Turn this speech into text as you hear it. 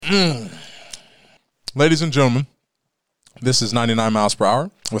Ladies and gentlemen, this is 99 miles per hour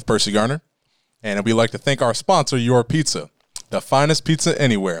with Percy Garner, and we'd like to thank our sponsor, Your Pizza, the finest pizza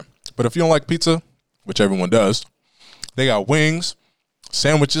anywhere. But if you don't like pizza, which everyone does, they got wings,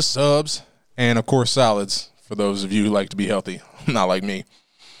 sandwiches, subs, and of course salads for those of you who like to be healthy, not like me.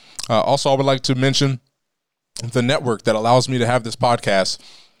 Also, I would like to mention the network that allows me to have this podcast,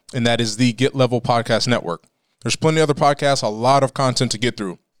 and that is the Get Level Podcast Network. There's plenty of other podcasts, a lot of content to get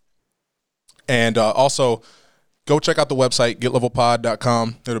through. And also, go check out the website,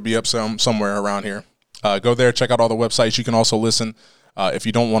 getlevelpod.com. It'll be up somewhere around here. Go there, check out all the websites. You can also listen. If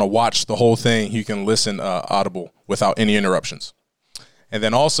you don't want to watch the whole thing, you can listen audible without any interruptions. And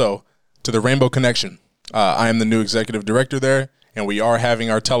then also, to the Rainbow Connection. I am the new executive director there, and we are having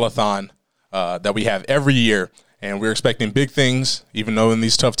our telethon that we have every year. And we're expecting big things, even though in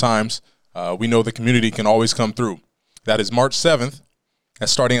these tough times, we know the community can always come through. That is March 7th,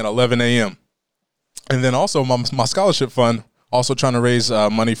 that's starting at 11 a.m. And then also my scholarship fund, also trying to raise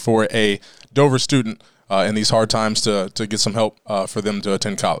money for a Dover student in these hard times to get some help for them to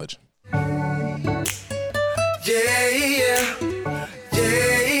attend college.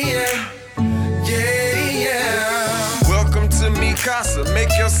 Welcome to Mi Casa, make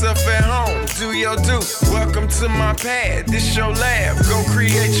yourself at home, do your do. Welcome to my pad, this your lab, go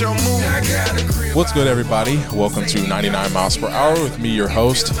create your move. What's good, everybody? Welcome to 99 miles per hour with me, your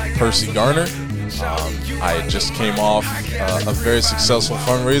host, Percy Garner. I just came off a very successful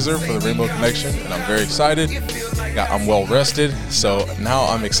fundraiser for the Rainbow Connection, and I'm very excited. I'm well rested, so now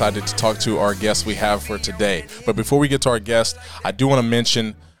I'm excited to talk to our guest we have for today. But before we get to our guest, I do want to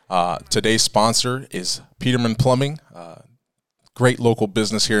mention today's sponsor is Peterman Plumbing, great local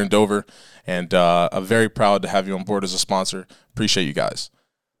business here in Dover, and I'm very proud to have you on board as a sponsor. Appreciate you guys.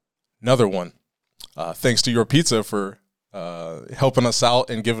 Another one, thanks to Your Pizza for helping us out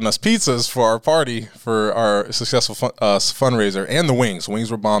and giving us pizzas for our party for our successful fundraiser, and the wings.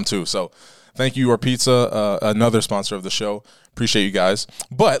 Wings were bomb too. So thank you, Your Pizza, another sponsor of the show. Appreciate you guys.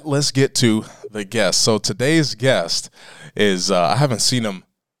 But let's get to the guest. So today's guest is, I haven't seen him,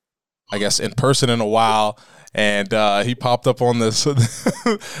 I guess, in person in a while. And he popped up on this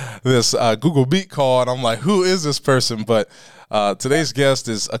this Google Meet call, and I'm like, who is this person? But today's guest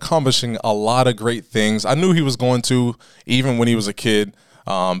is accomplishing a lot of great things. I knew he was going to, even when he was a kid.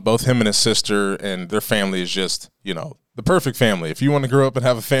 Both him and his sister and their family is just, the perfect family. If you want to grow up and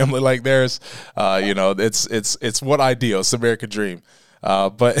have a family like theirs, it's what ideal. It's the American dream.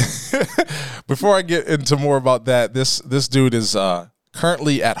 But before I get into more about that, this dude is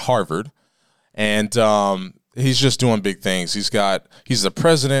currently at Harvard, and he's just doing big things. He's the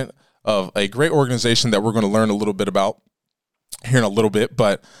president of a great organization that we're going to learn a little bit about here in a little bit,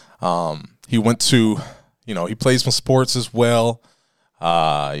 but he went to, he plays some sports as well. He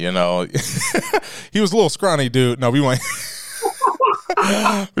was a little scrawny dude. No, we won't.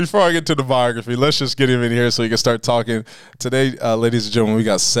 Before I get to the biography, let's just get him in here so he can start talking. Today, ladies and gentlemen, we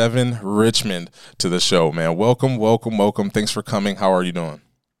got Seven Richmond to the show, man. Welcome. Thanks for coming. How are you doing?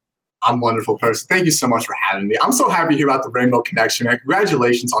 I'm a wonderful person. Thank you so much for having me. I'm so happy to hear about the Rainbow Connection.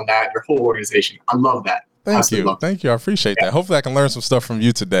 Congratulations on that, your whole organization. I love that. Thank you. I appreciate that. Hopefully I can learn some stuff from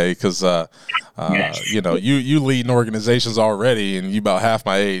you today, because, you leading organizations already, and you about half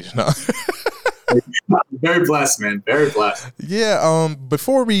my age. No. Very blessed, man. Very blessed. Yeah.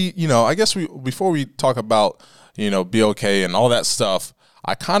 Before we talk about, BOK and all that stuff,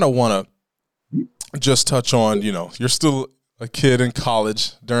 I kind of want to just touch on, you're still a kid in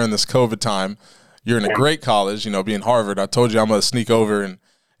college during this COVID time. You're in a great college, being Harvard. I told you I'm going to sneak over and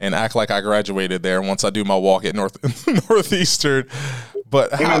act like I graduated there once I do my walk at Northeastern.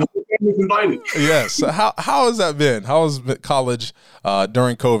 But yes, how has that been? How has college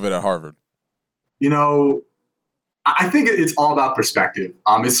during COVID at Harvard? I think it's all about perspective.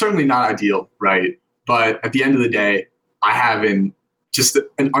 It's certainly not ideal, right? But at the end of the day, I have just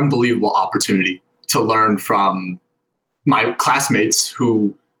an unbelievable opportunity to learn from my classmates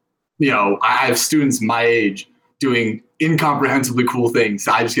who, I have students my age doing incomprehensibly cool things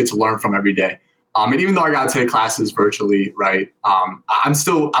that I just get to learn from every day. And even though I got to take classes virtually, right, I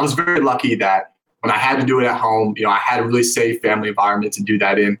was very lucky that when I had to do it at home, I had a really safe family environment to do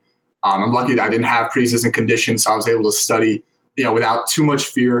that in. I'm lucky that I didn't have pre-existing conditions, so I was able to study, without too much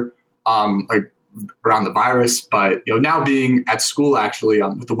fear, around the virus. But, now being at school, actually,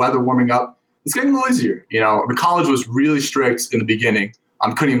 with the weather warming up, it's getting a little easier. The college was really strict in the beginning.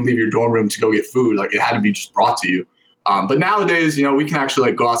 Couldn't even leave your dorm room to go get food. Like, it had to be just brought to you. But nowadays, we can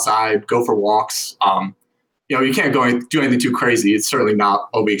actually go outside, go for walks. You can't do anything too crazy. It's certainly not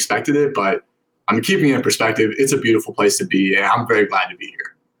what we expected it, but keeping it in perspective, it's a beautiful place to be, and I'm very glad to be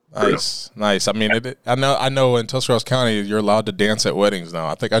here. Nice. I mean, I know in Tuscarawas County, you're allowed to dance at weddings now.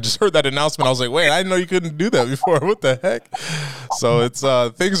 I think I just heard that announcement. I was like, wait, I didn't know you couldn't do that before. What the heck? So it's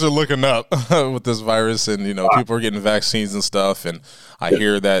things are looking up with this virus, and people are getting vaccines and stuff. And I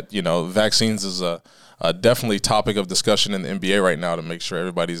hear that vaccines is a definitely topic of discussion in the NBA right now to make sure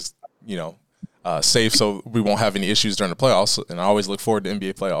everybody's safe, so we won't have any issues during the playoffs. And I always look forward to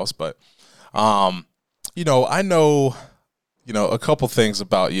NBA playoffs. But I know. A couple things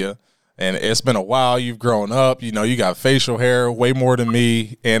about you, and it's been a while. You've grown up. You got facial hair, way more than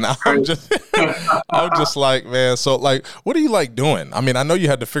me, and I'm just like, man. So, like, what do you like doing? I mean, I know you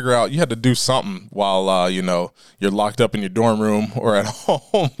had to do something while you're locked up in your dorm room or at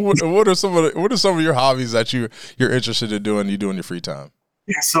home. What are some of your hobbies that you're interested in doing? You do in your free time?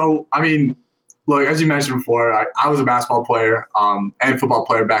 Yeah. So, I mean, look, as you mentioned before, I was a basketball player and football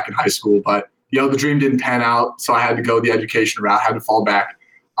player back in high school, but the dream didn't pan out, so I had to go the education route, had to fall back.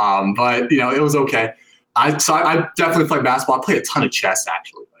 But it was okay. I definitely play basketball. I play a ton of chess,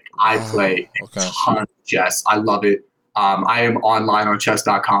 actually. I play a ton of chess. I love it. I am online on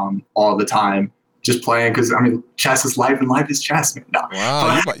chess.com all the time, just playing because, chess is life and life is chess, man. No.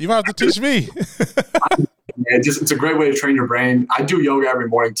 Wow, you might have to teach me. It's a great way to train your brain. I do yoga every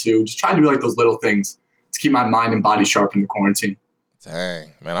morning, too. Just trying to do, like, those little things to keep my mind and body sharp in the quarantine.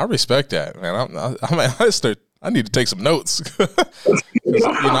 Dang, man, I respect that, man. I need to take some notes.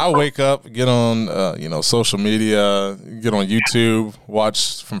 I wake up, get on, social media, get on YouTube,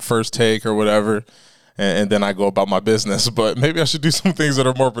 watch from First Take or whatever, and then I go about my business. But maybe I should do some things that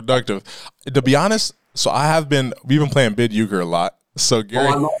are more productive. To be honest, we've been playing bid euchre a lot. So Gary,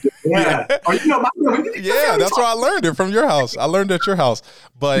 yeah, that's where I learned it, from your house. I learned at your house,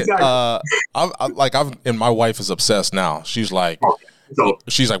 but and my wife is obsessed now. She's like,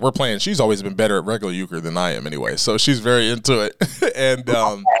 we're playing. She's always been better at regular euchre than I am, anyway. So she's very into it. And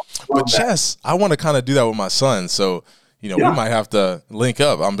but chess, I want to kind of do that with my son. So we might have to link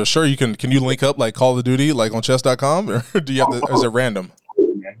up. I'm sure you can. Can you link up like Call of Duty, like on chess.com, or do you have to? Or is it random?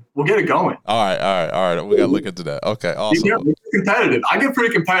 We'll get it going. All right. We got to look into that. Okay, awesome. It's competitive. I get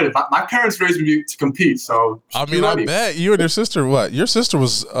pretty competitive. My parents raised me to compete, so I bet you and your sister. What? Your sister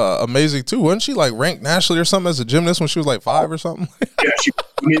was amazing too, wasn't she? Like ranked nationally or something as a gymnast when she was like 5 or something.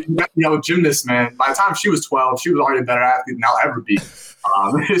 Yeah, gymnast, man. By the time she was 12, she was already a better athlete than I'll ever be.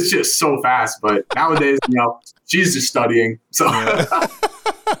 It's just so fast. But nowadays, she's just studying. So. Yeah.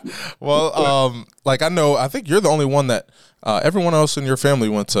 Well, I think you're the only one that everyone else in your family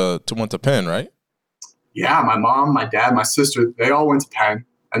went to Penn, right? Yeah, my mom, my dad, my sister, they all went to Penn,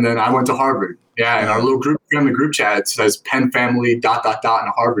 and then I went to Harvard. Yeah, and our little family group chat, it says Penn family ... and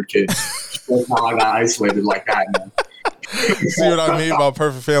a Harvard kid. That's how I got isolated like that, man. See what I mean about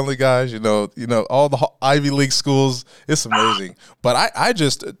perfect family, guys? All the Ivy League schools. It's amazing. But I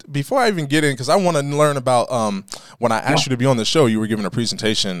just, before I even get in, because I want to learn about when I asked you to be on the show, you were giving a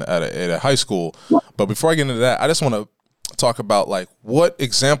presentation at a high school. But before I get into that, I just want to talk about like what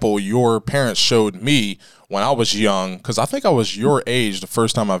example your parents showed me when I was young, because I think I was your age the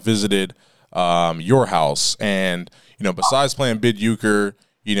first time I visited your house. And besides playing bid euchre,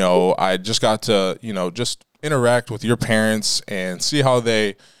 I just got to just interact with your parents and see how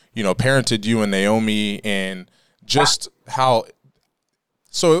they parented you and Naomi, and just how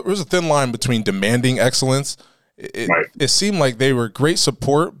so it was a thin line between demanding excellence. It seemed like they were great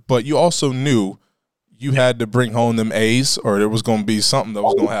support, but you also knew you had to bring home them A's, or there was going to be something that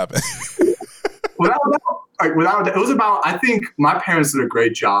was going to happen. It was about, I think my parents did a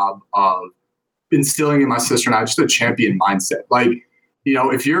great job of instilling in my sister and I just a champion mindset. Like,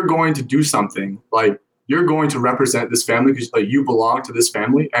 if you're going to do something, like you're going to represent this family because you belong to this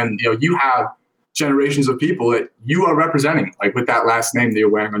family, and you have generations of people that you are representing, like with that last name that you're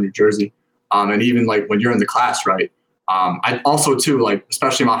wearing on your jersey. And even like when you're in the class, right? I also too, like,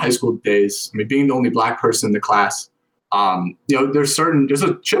 especially in my high school days, being the only Black person in the class, there's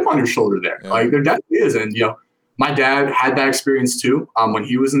a chip on your shoulder there. Yeah. Like there definitely is. And, my dad had that experience too, when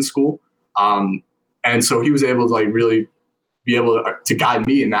he was in school. And so he was able to like really be able to guide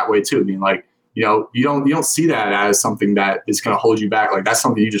me in that way too. Being like, you don't see that as something that is going to hold you back. Like that's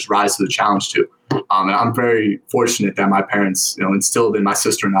something you just rise to the challenge to. And I'm very fortunate that my parents, instilled in my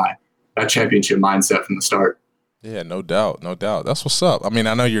sister and I that championship mindset from the start. Yeah, no doubt. That's what's up. I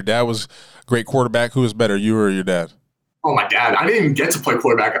know your dad was a great quarterback. Who was better, you or your dad? Oh, my dad. I didn't even get to play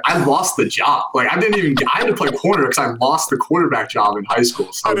quarterback. I lost the job. Like I had to play corner because I lost the quarterback job in high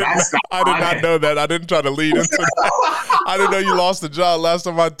school. So I did not know that. I didn't try to lead into that. I didn't know you lost the job. Last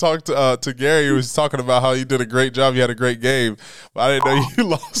time I talked to Gary, he was talking about how you did a great job. You had a great game. But I didn't know you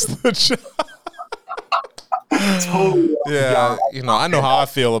lost the job. Totally. Yeah, I know how I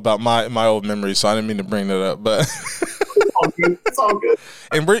feel about my old memories, so I didn't mean to bring that up. But It's all good. It's all good.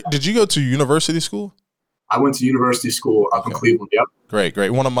 And did you go to university school? I went to university school up in Cleveland. Yep.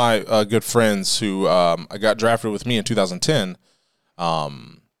 Great. One of my good friends who got drafted with me in 2010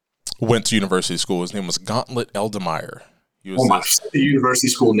 went to university school. His name was Gauntlet Eldemeyer. He was a university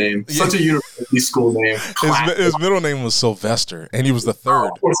school name. Such a university school name. His middle name was Sylvester, and he was the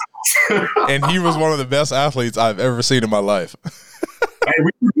third. And he was one of the best athletes I've ever seen in my life. Hey,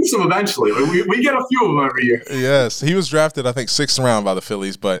 we produce them eventually. We get a few of them every year. Yes, he was drafted, I think, 6th round by the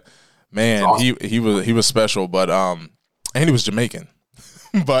Phillies. But man, awesome. he was special. But and he was Jamaican.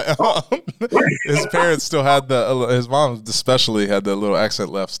 But his parents still had his mom especially had the little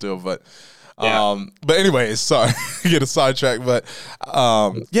accent left still. But but anyways, sorry, get a sidetrack. But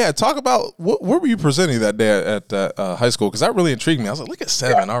talk about what were you presenting that day at high school? Because that really intrigued me. I was like, look at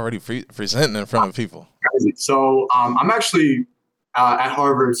 7 already presenting in front of people. So I'm actually at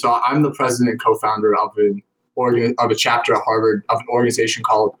Harvard. So I'm the president and co-founder of a chapter at Harvard of an organization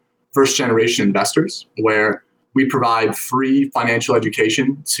called First Generation Investors, where we provide free financial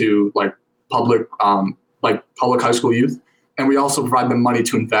education to public high school youth, and we also provide them money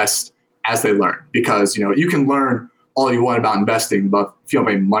to invest as they learn. Because you can learn all you want about investing, but if you don't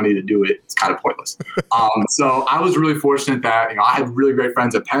have any money to do it, it's kind of pointless. So I was really fortunate that I had really great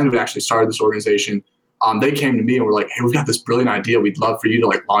friends at Penn who actually started this organization. They came to me and were like, "Hey, we've got this brilliant idea. We'd love for you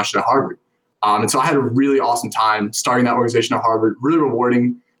to launch it at Harvard." And so I had a really awesome time starting that organization at Harvard. Really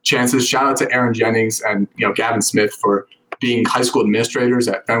rewarding chances. Shout out to Aaron Jennings and Gavin Smith for being high school administrators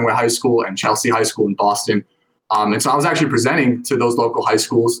at Fenway High School and Chelsea High School in Boston. And so I was actually presenting to those local high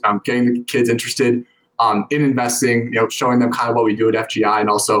schools, getting the kids interested in investing, showing them kind of what we do at FGI, and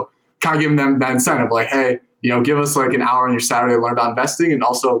also kind of giving them that incentive, like, hey, give us an hour on your Saturday to learn about investing and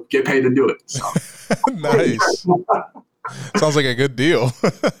also get paid to do it. So. Nice. Sounds like a good deal.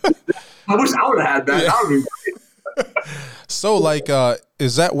 I wish I would have had that. Yeah. That would be great. So,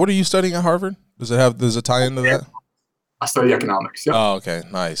 what are you studying at Harvard? Does it tie into that? I study economics. Yeah. Oh, okay.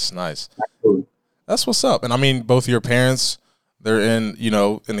 Nice. Absolutely. That's what's up. And I mean, both of your parents, they're in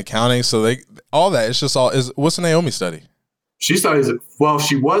accounting. So it's just what's Naomi study? She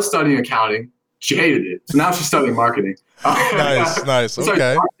was studying accounting. She hated it. So now she's studying marketing. Nice.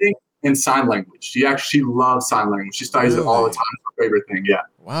 Okay. Marketing and sign language. She loves sign language. She studies it all the time. It's her favorite thing. Yeah.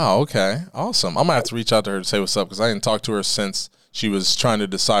 Wow. Okay. Awesome. I'm gonna have to reach out to her to say what's up because I didn't talk to her since she was trying to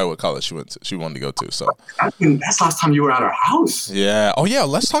decide what college she wanted to go to. So that's the last time you were at our house. Yeah. Oh yeah.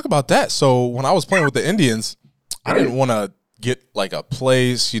 Let's talk about that. So when I was playing with the Indians, I didn't want to get a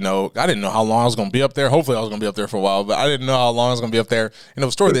place. I didn't know how long I was gonna be up there. Hopefully, I was gonna be up there for a while, but I didn't know how long I was gonna be up there. And it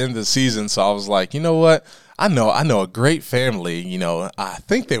was toward the end of the season, so I was like, you know what? I know a great family. I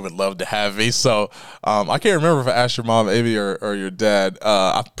think they would love to have me. So I can't remember if I asked your mom, Amy, or your dad.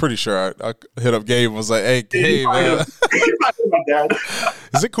 I'm pretty sure I hit up Gabe and was like, hey man,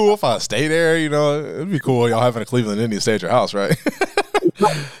 is it cool if I stay there? It'd be cool y'all having a Cleveland Indians stay at your house, right?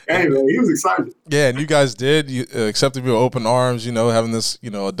 Hey man, he was excited. Yeah, and you guys did. You accepted me with open arms. Having this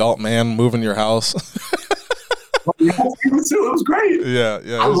adult man move in your house. It was great. Yeah.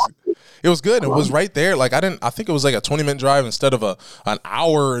 It was good. It was right there. I think it was a 20-minute drive instead of an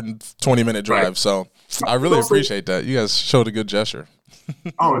hour and 20-minute drive. Right. So I really appreciate that. You guys showed a good gesture.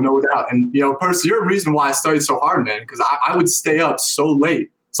 Oh, no doubt. And, Percy, you're the reason why I studied so hard, man, because I would stay up so late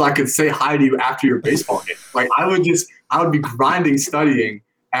so I could say hi to you after your baseball game. I would be grinding studying,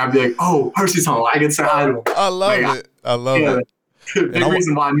 and I'd be like, oh, Percy's home. I can say hi to him. I love it. I love it. Big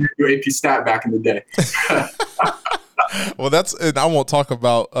reason why I needed your AP stat back in the day. Well, and I won't talk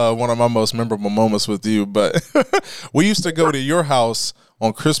about one of my most memorable moments with you, but we used to go to your house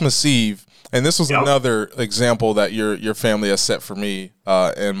on Christmas Eve, and this was another example that your family has set for me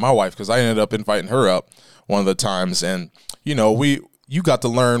and my wife, because I ended up inviting her up one of the times, and you got to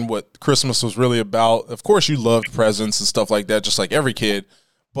learn what Christmas was really about. Of course, you loved presents and stuff like that, just like every kid,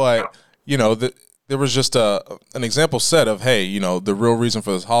 but there was just an example set of, hey, the real reason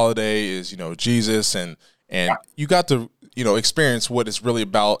for this holiday is Jesus, and you got to, experience what it's really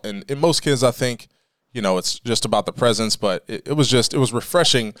about. And in most kids, I think, it's just about the presents, but it was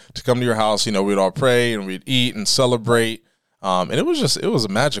refreshing to come to your house. We'd all pray and we'd eat and celebrate. And it was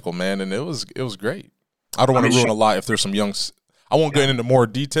magical, man. And it was great. I don't want to ruin a lot if there's some young, I won't get into more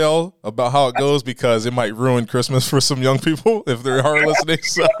detail about how it goes because it might ruin Christmas for some young people if they are listening.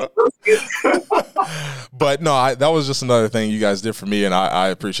 So. But no, that was just another thing you guys did for me. And I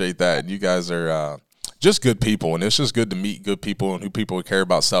appreciate that. And you guys are, just good people, and it's just good to meet good people and who people would care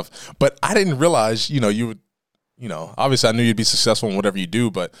about stuff. But I didn't realize, you obviously I knew you'd be successful in whatever you do,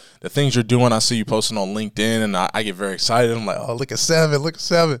 but the things you're doing, I see you posting on LinkedIn, and I get very excited. I'm like, oh, look at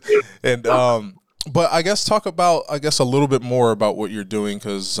Seven. And, but I guess talk about, a little bit more about what you're doing,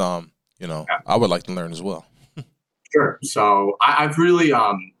 because, I would like to learn as well. Sure. So I've really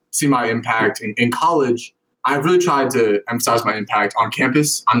seen my impact in college. I've really tried to emphasize my impact on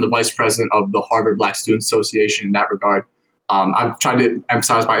campus. I'm the vice president of the Harvard Black Student Association in that regard. I've tried to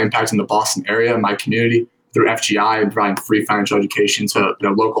emphasize my impact in the Boston area, my community, through FGI and providing free financial education to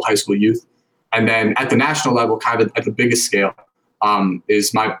local high school youth. And then at the national level, kind of at the biggest scale,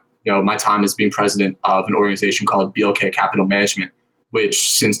 is my time as being president of an organization called BLK Capital Management,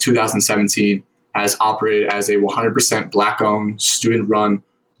 which since 2017 has operated as a 100% Black-owned, student-run,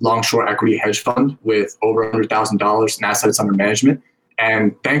 long-short equity hedge fund with over $100,000 in assets under management.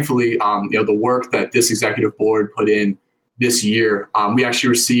 And thankfully, the work that this executive board put in this year, we actually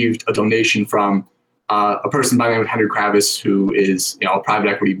received a donation from a person by the name of Henry Kravis, who is a private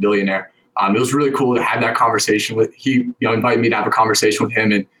equity billionaire. It was really cool to have that conversation with. He invited me to have a conversation with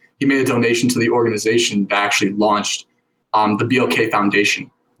him, and he made a donation to the organization that actually launched the BLK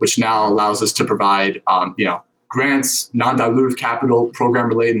Foundation, which now allows us to provide grants, non-dilutive capital,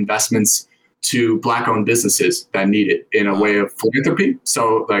 program-related investments to Black-owned businesses that need it in a way of philanthropy.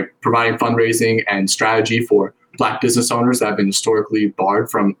 So like providing fundraising and strategy for Black business owners that have been historically barred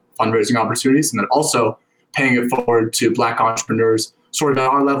from fundraising opportunities, and then also paying it forward to Black entrepreneurs sort of at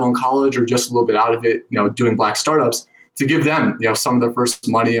our level in college or just a little bit out of it, doing Black startups, to give them, some of their first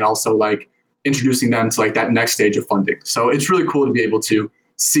money, and also like introducing them to like that next stage of funding. So it's really cool to be able to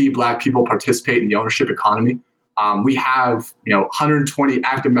see Black people participate in the ownership economy. We have 120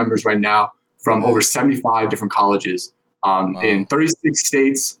 active members right now from over 75 different colleges in 36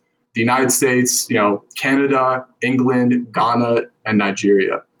 states, the United States, Canada, England, Ghana, and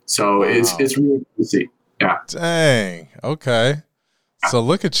Nigeria. So it's really cool to see. Yeah. Dang. Okay. So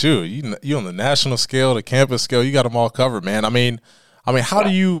look at you. You on the national scale, the campus scale. You got them all covered, man. I mean, how do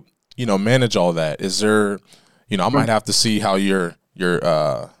you manage all that? Is there, I might have to see how your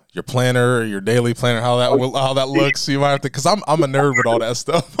planner, your daily planner, how that looks. You might have to, because I'm a nerd with all that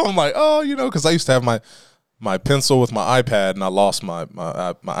stuff. I'm like, because I used to have my pencil with my iPad, and I lost my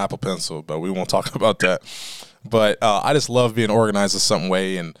Apple Pencil, but we won't talk about that. But I just love being organized in some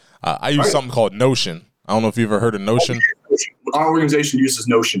way, and I use something called Notion. I don't know if you've ever heard of Notion. Our organization uses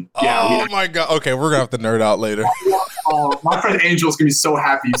Notion. Yeah. Oh my God. Okay, we're gonna have to nerd out later. My friend Angel's gonna be so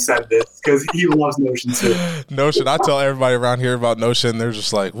happy you said this, because he loves Notion too. Notion. I tell everybody around here about Notion. They're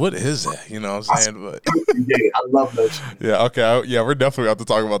just like, "What is that?" You know what I'm saying? But I love Notion. Yeah. Okay. Yeah, we're definitely have to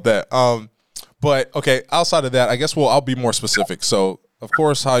talk about that. But okay, outside of that, I guess I'll be more specific. So, of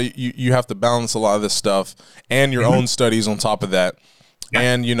course, how you have to balance a lot of this stuff and your own studies on top of that.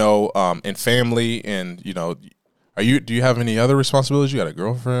 And, and family, and, do you have any other responsibilities? You got a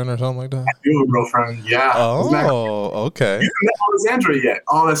girlfriend or something like that? I do have a girlfriend, yeah. Oh, okay. You haven't met Alexandra yet.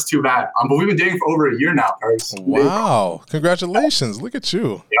 Oh, that's too bad. But we've been dating for over a year now, Pers. Wow. Congratulations. Look at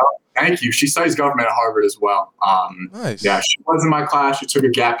you. Yeah, thank you. She studies government at Harvard as well. Nice. Yeah, she was in my class. She took a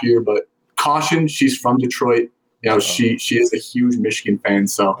gap year, but caution, she's from Detroit. She is a huge Michigan fan,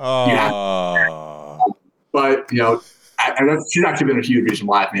 so but and she's actually been a huge reason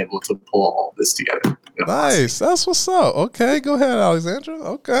why I've been able to pull all this together. Nice, that's what's up. Okay, go ahead, Alexandra.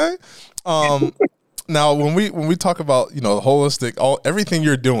 Okay, now when we talk about the holistic, everything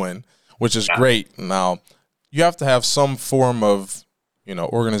you're doing, which is great. Now you have to have some form of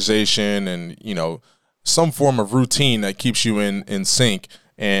organization and some form of routine that keeps you in sync.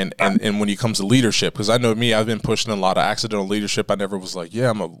 And when it comes to leadership, because I know me, I've been pushing a lot of accidental leadership. I never was like,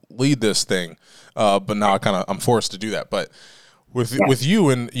 I'm gonna lead this thing, but now I'm forced to do that. But with you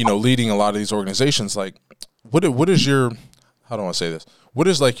and leading a lot of these organizations, like what is your, how do I say this? What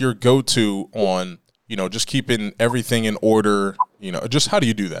is like your go-to on just keeping everything in order? Just how do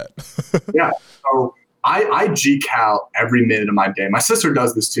you do that? Yeah, so I GCal every minute of my day. My sister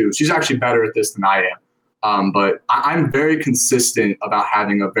does this too. She's actually better at this than I am. But I'm very consistent about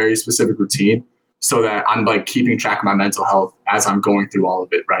having a very specific routine so that I'm like keeping track of my mental health as I'm going through all of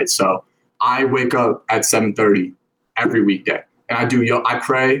it, right? So I wake up at 7:30 every weekday, and I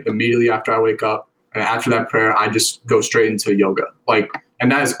pray immediately after I wake up, and after that prayer, I just go straight into yoga.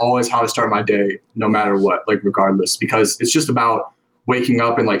 And that is always how I start my day, no matter what, regardless, because it's just about waking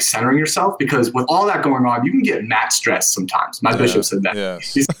up and centering yourself, because with all that going on, you can get mad stressed sometimes. My bishop said that.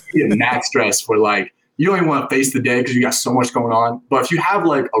 Yes. You can get mad stressed where you don't even want to face the day because you got so much going on. But if you have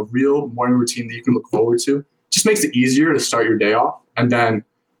a real morning routine that you can look forward to, it just makes it easier to start your day off. And then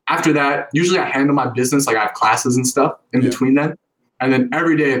after that, usually I handle my business. I have classes and stuff in between then. And then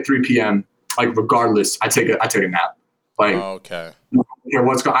every day at 3 p.m., like regardless, I take a nap. Like, okay.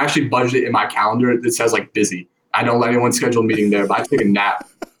 I actually budget it in my calendar that says like busy. I don't let anyone schedule a meeting there, but I take a nap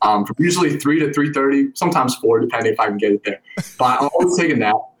from usually 3 to 3:30, sometimes 4, depending if I can get it there. But I'll always take a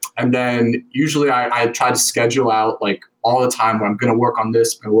nap. And then usually I try to schedule out like all the time where I'm going to work on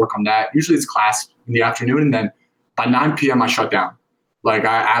this, I'm going to work on that. Usually it's class in the afternoon. And then by 9 p.m. I shut down. Like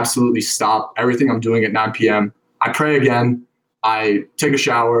I absolutely stop everything I'm doing at 9 p.m. I pray again. I take a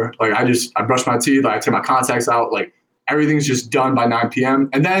shower. Like I brush my teeth. I take my contacts out. Like everything's just done by 9 p.m.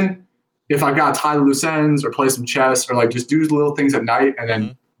 And then if I've got to tie the loose ends or play some chess or like just do little things at night. And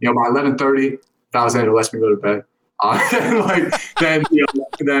then, by 11:30, Alexander lets me go to bed. Then I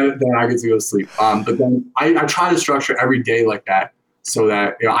get to go to sleep. But then I try to structure every day like that so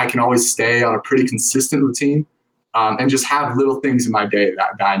that, I can always stay on a pretty consistent routine and just have little things in my day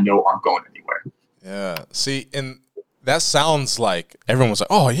that I know aren't going anywhere. Yeah. See, and that sounds like everyone was like,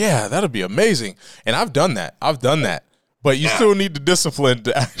 oh yeah, that'd be amazing. And I've done that. But you still need the discipline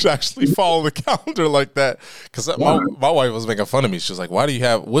to actually follow the calendar like that. Because my wife was making fun of me. She was like,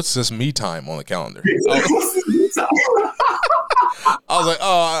 what's this me time on the calendar? I was like,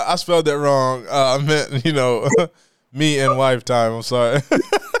 oh, I spelled that wrong. I meant, me and wife time. I'm sorry.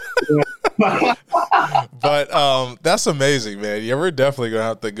 But that's amazing, man. Yeah, we're definitely going to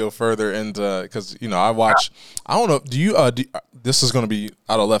have to go further into, because, I don't know, this is going to be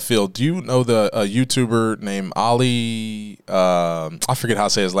out of left field. Do you know the YouTuber named Ali? I forget how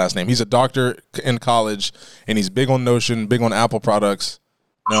to say his last name. He's a doctor in college, and he's big on Notion, big on Apple products.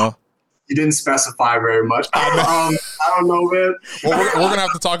 No? You didn't specify very much. I don't know, man. Well, we're gonna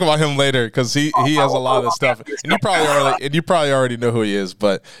have to talk about him later because he has a lot of this stuff, and you probably already know who he is.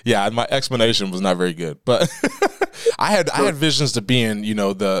 But yeah, my explanation was not very good. But I had visions to being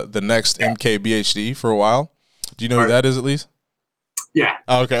the next MKBHD for a while. Do you know who that is at least? Yeah.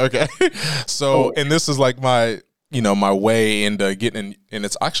 Okay. So, and this is like my my way into getting, and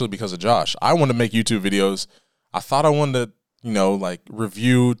it's actually because of Josh. I wanted to make YouTube videos. I thought I wanted to like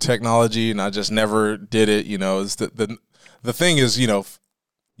review technology, and I just never did it. It's the thing is, you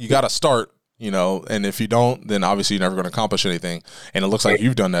got to start, and if you don't, then obviously you're never going to accomplish anything. And it looks like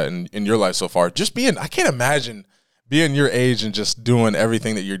you've done that in your life so far. I can't imagine being your age and just doing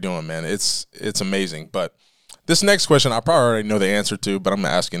everything that you're doing, man. It's amazing. But this next question, I probably already know the answer to, but I'm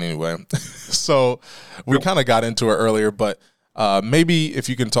going to ask it anyway. So we kind of got into it earlier, but maybe if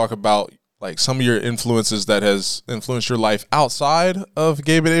you can talk about like some of your influences that has influenced your life outside of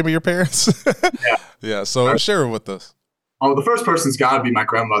Gabe and Amy, your parents. Yeah. So share it with us. The first person's got to be my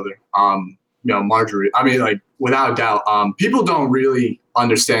grandmother, Marjorie. I mean, like without a doubt, people don't really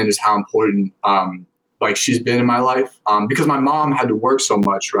understand just how important, like she's been in my life, because my mom had to work so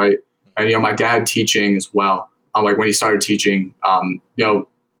much. Right. And, my dad teaching as well. Like when he started teaching,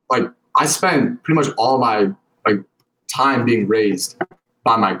 like I spent pretty much all my time being raised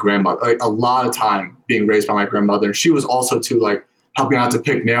by my grandmother, like a lot of time being raised by my grandmother. And she was also too, like helping out to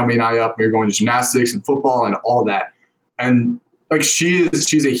pick Naomi and I up. We were going to gymnastics and football and all that. And like,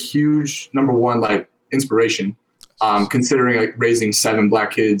 she's a huge number one, like inspiration, considering like raising 7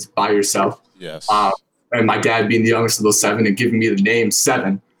 Black kids by yourself. Yes. And my dad being the youngest of those 7 and giving me the name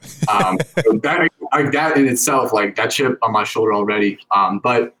 7. That in itself, like that chip on my shoulder already.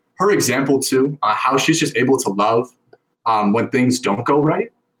 But her example too, how she's just able to love, when things don't go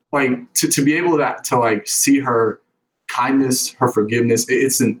right, like to be able to like see her kindness, her forgiveness.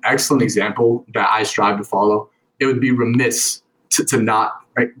 It's an excellent example that I strive to follow. It would be remiss to not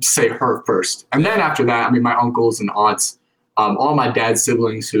say her first. And then after that, I mean, my uncles and aunts, all my dad's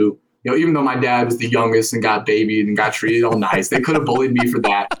siblings who, even though my dad was the youngest and got babied and got treated all nice, they could have bullied me for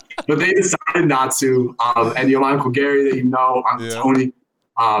that, but they decided not to. And my Uncle Gary that Uncle Tony,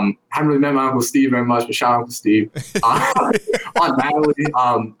 haven't really met my Uncle Steve very much, but shout out Uncle Steve. Aunt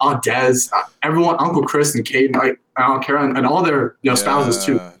Natalie, Aunt Des, everyone, Uncle Chris and Kate, and Aunt Karen, and all their spouses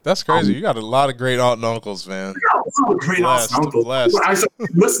too. That's crazy. You got a lot of great aunt and uncles, man. Great aunts and uncles. I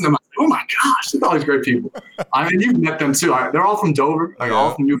listen to them. Oh my gosh, they're all these great people. I mean, you've met them too. They're all from Dover,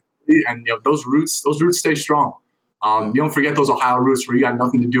 all from UC, and those roots stay strong. You don't forget those Ohio roots where you got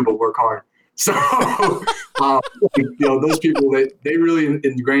nothing to do but work hard. So, those people, they really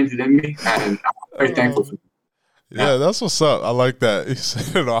ingrained it in me, and I'm very thankful for them. Yeah, that's what's up. I like that. You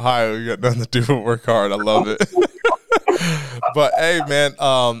said in Ohio, you got nothing to do but work hard. I love it. But hey, man,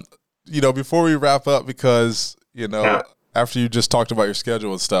 before we wrap up, because, after you just talked about your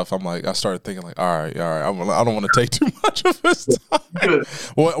schedule and stuff, I started thinking like, all right. I don't want to take too much of his time.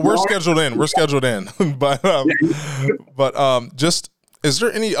 Well, we're scheduled in, but just, is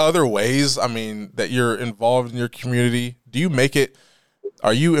there any other ways, that you're involved in your community? Do you make it,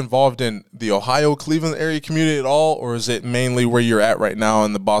 are you involved in the Ohio, Cleveland area community at all, or is it mainly where you're at right now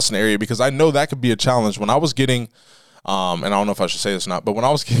in the Boston area? Because I know that could be a challenge. When I was getting, and I don't know if I should say this or not, but when I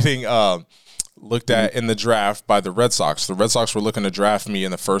was getting looked at in the draft by the Red Sox were looking to draft me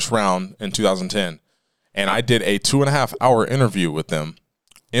in the first round in 2010, and I did a 2.5-hour interview with them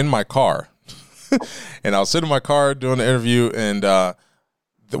in my car. And I was sitting in my car doing the interview, and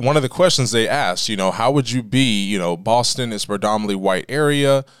one of the questions they asked, how would you be, Boston is predominantly white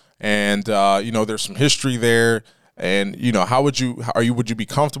area, and, there's some history there. And, would you be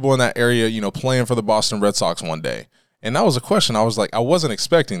comfortable in that area, playing for the Boston Red Sox one day? And that was a question. I was like, I wasn't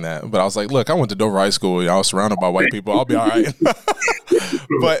expecting that, but I was like, look, I went to Dover High School. I was surrounded by white people. I'll be all right.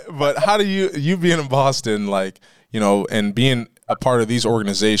 but how do you being in Boston, and being a part of these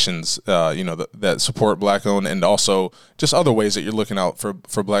organizations, that support Black owned, and also just other ways that you're looking out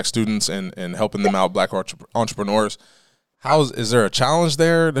for Black students and helping them out, Black entrepreneurs. Is there a challenge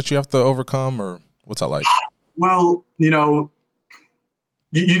there that you have to overcome, or what's that like? Well, you don't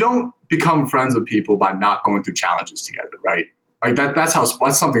become friends with people by not going through challenges together, right? Like that's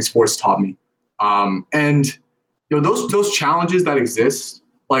something sports taught me. And those challenges that exist,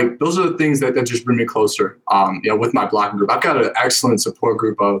 like those are the things that just bring me closer. With my Black group, I've got an excellent support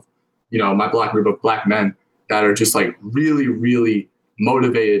group of, my Black group of Black men that are just like really, really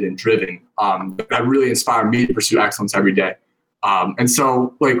motivated and driven. That really inspire me to pursue excellence every day. And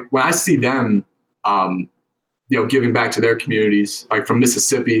so like when I see them, giving back to their communities, like from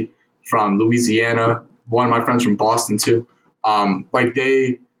Mississippi, from Louisiana, one of my friends from Boston too,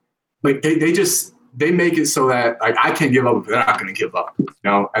 they make it so that like I can't give up if they're not going to give up,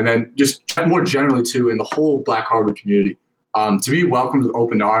 and then just more generally too, in the whole Black Harvard community, to be welcomed with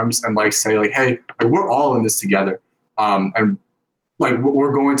open arms and say hey, we're all in this together. And like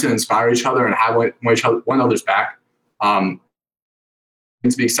we're going to inspire each other and have one another's back.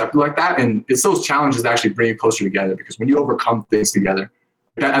 To be accepted like that. And it's those challenges that actually bring you closer together, because when you overcome things together,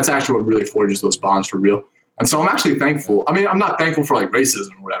 that's actually what really forges those bonds for real. And so I'm actually thankful. I mean, I'm not thankful for like racism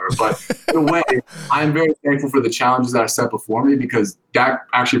or whatever, but in a way, I'm very thankful for the challenges that are set before me, because that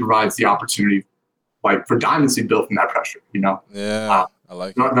actually provides the opportunity like for diamonds to be built from that pressure, Yeah, I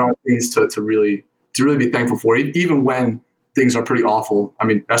like there are things to really be thankful for, even when things are pretty awful. I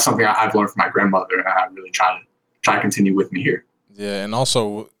mean, that's something I've learned from my grandmother, and I really try to continue with me here. Yeah, and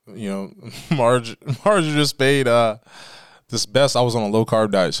also, Marge just made this best. I was on a low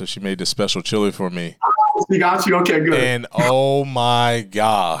carb diet, so she made this special chili for me. She got you? Okay, good. And oh my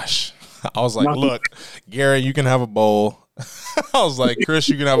gosh, I was like, look, Gary, you can have a bowl. I was like, Chris,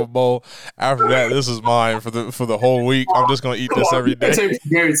 you can have a bowl. After that, this is mine for the whole week. I'm just gonna eat this every day. You can't take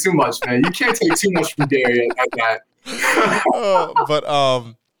Gary too much, man. You can't take too much from Gary at that. But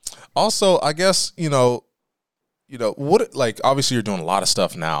also, I guess what, like, obviously you're doing a lot of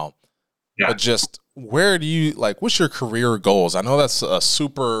stuff now, but just where do you what's your career goals? I know that's a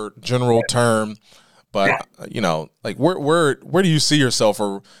super general term, but where do you see yourself?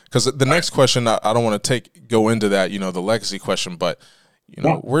 Or because the next question, I don't want to go into that, the legacy question, but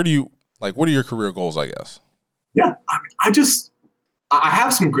where do you what are your career goals, I guess? Yeah, I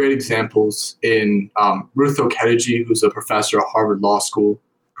have some great examples in Ruth Okediji, who's a professor at Harvard Law School,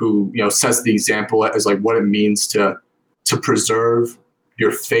 who sets the example as like what it means to preserve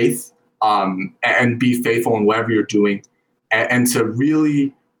your faith and be faithful in whatever you're doing, and to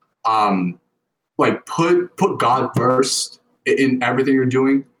really put God first in everything you're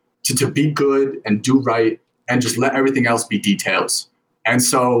doing, to be good and do right, and just let everything else be details. And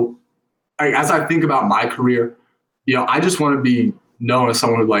so as I think about my career, I just want to be known as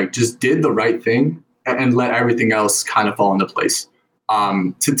someone who just did the right thing and let everything else kind of fall into place.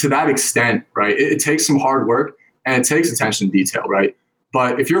 To that extent, right, it takes some hard work and it takes attention to detail, right?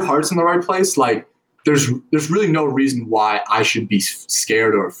 But if your heart's in the right place, there's really no reason why I should be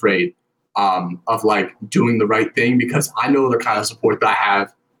scared or afraid of doing the right thing, because I know the kind of support that I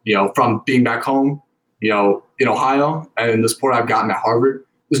have, from being back home, in Ohio, and the support I've gotten at Harvard.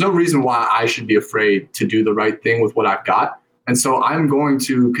 There's no reason why I should be afraid to do the right thing with what I've got. And so I'm going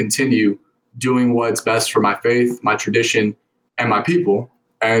to continue doing what's best for my faith, my tradition, and my people,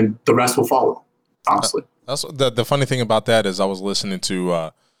 and the rest will follow, honestly. That's the funny thing about that is I was listening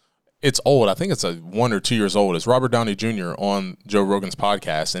to, it's old. I think it's 1 or 2 years old. It's Robert Downey Jr. on Joe Rogan's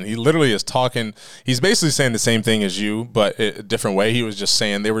podcast, and he literally is talking. He's basically saying the same thing as you, but a different way. He was just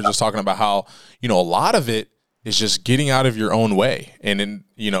saying, they were just talking about how, a lot of it is just getting out of your own way. And then,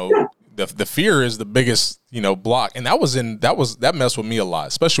 the fear is the biggest, block. And that messed with me a lot,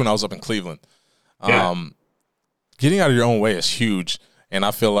 especially when I was up in Cleveland. Yeah. Getting out of your own way is huge. And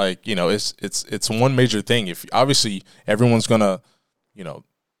I feel like, it's one major thing. If obviously everyone's going to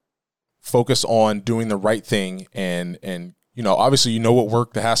focus on doing the right thing. And obviously, what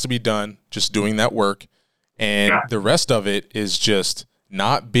work that has to be done, just doing that work. And the rest of it is just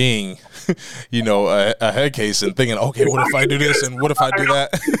not being, a head case and thinking, okay, what if I do this? And what if I do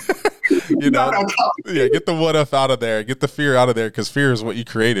that? Get the what if out of there, get the fear out of there, because fear is what you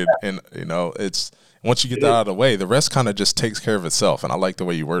created. And, it's once you get that out of the way, the rest kind of just takes care of itself. And I like the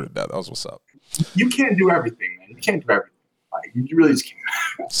way you worded that. That was what's up. You can't do everything, man. You can't do everything. Like, you really just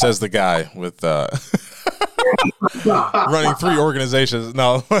can't. Says the guy with running 3 organizations.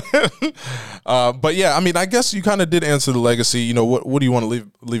 No. But yeah, I mean, I guess you kind of did answer the legacy. What do you want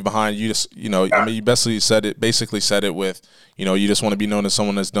to leave behind? You just, I mean, you basically said it with, you just want to be known as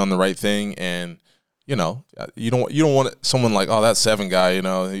someone that's done the right thing. And, you don't want someone like, oh, that 7 guy,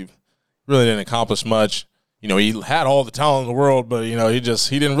 he really didn't accomplish much. He had all the talent in the world, but, he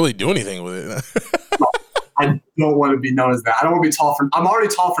didn't really do anything with it. I don't want to be known as that. I don't want to be tall for. I'm already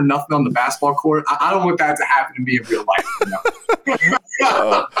tall for nothing on the basketball court. I don't want that to happen to me in real life.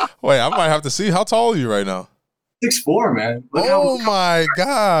 Wait, I might have to see. How tall are you right now? 6'4", man. My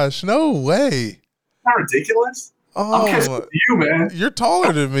gosh! No way. Isn't that ridiculous? Oh, I'm catching you, man. You're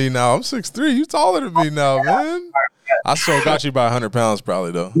taller than me now. I'm 6'3". You taller than me now, man. I still got you by 100 pounds,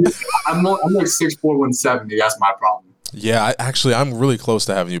 probably though. I'm like 6'4", 170. That's my problem. Yeah, I'm really close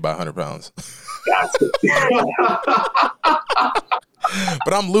to having you by 100 pounds.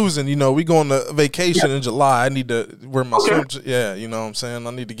 But I'm losing. We go on a vacation in July. I need to wear my swim. Yeah, you know what I'm saying?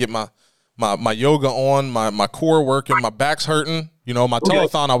 I need to get my yoga on, my core working, my back's hurting. My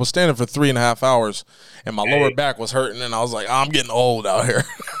telethon, I was standing for 3.5 hours and my lower back was hurting, and I was like, I'm getting old out here.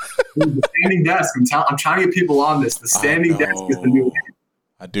 The standing desk. I'm trying to get people on this. The standing desk is the new thing.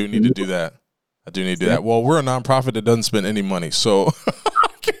 I do need to do that. Well, we're a nonprofit that doesn't spend any money, so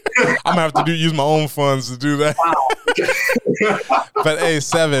I'm gonna have to use my own funds to do that. Wow. But hey,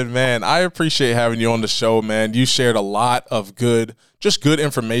 7, man, I appreciate having you on the show, man. You shared a lot of good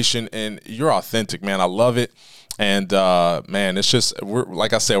information, and you're authentic, man. I love it. And man, it's just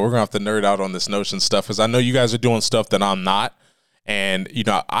like I said, we're gonna have to nerd out on this Notion stuff, because I know you guys are doing stuff that I'm not. And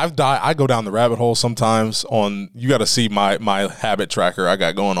I go down the rabbit hole sometimes you got to see my habit tracker I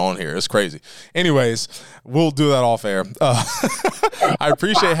got going on here. It's crazy. Anyways, we'll do that off air. I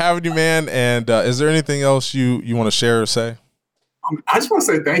appreciate having you, man. And is there anything else you want to share or say? I just want to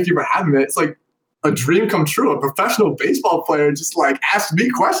say thank you for having me. It's like a dream come true. A professional baseball player just asked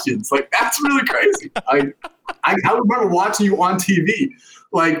me questions. That's really crazy. I remember watching you on TV,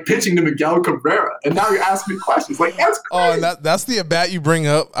 pitching to Miguel Cabrera, and now you're asking me questions. That's crazy. Oh, and that's the at bat you bring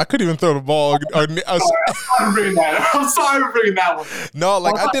up. I couldn't even throw the ball. I'm sorry for bringing that one. No,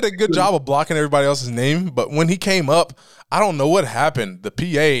 I did a good job of blocking everybody else's name, but when he came up, I don't know what happened. The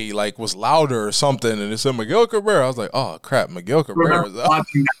PA was louder or something, and it said Miguel Cabrera. I was like, oh crap, Miguel Cabrera.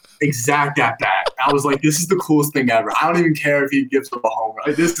 Watching that exact at bat. I was like, this is the coolest thing ever. I don't even care if he gives up a home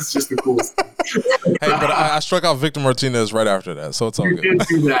run. This is just the coolest thing. Hey, but I struck out Victor Martinez right after that, so it's all good. You did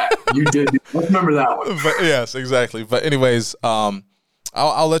do that. Let's remember that one. But yes, exactly. But anyways,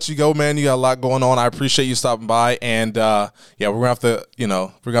 I'll let you go, man. You got a lot going on. I appreciate you stopping by, and we're gonna have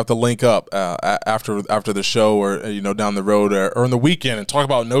to link up after the show, or down the road, or on the weekend, and talk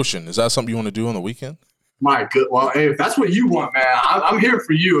about Notion. Is that something you want to do on the weekend? My good. Well, hey, if that's what you want, man, I'm here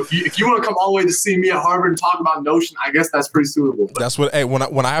for you. If you want to come all the way to see me at Harvard and talk about Notion, I guess that's pretty suitable. But that's what. Hey, when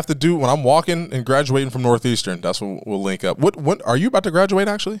I have to do when I'm walking and graduating from Northeastern, that's when we'll link up. What are you about to graduate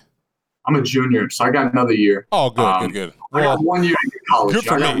actually? I'm a junior, so I got another year. Oh, good. I got 1 year in college. Good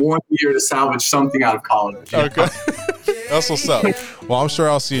for me. I got 1 year to salvage something out of college. Okay. That's what's up. Well, I'm sure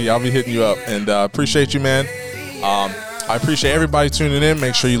I'll see you. I'll be hitting you up, and appreciate you, man. I appreciate everybody tuning in.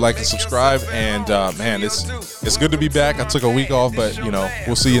 Make sure you like and subscribe. And man, it's good to be back. I took a week off, but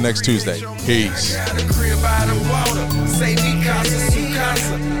we'll see you next Tuesday. Peace.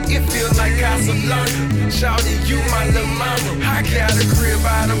 It feels like Casablanca. Shawty, you my little mama. I got a crib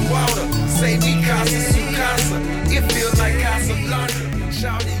by the water. Say me Casa Sukasa. It feels like Casablanca.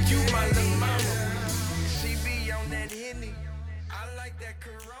 Shawty, you my little mama. She be on that Henny. I like that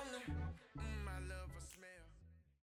Corona.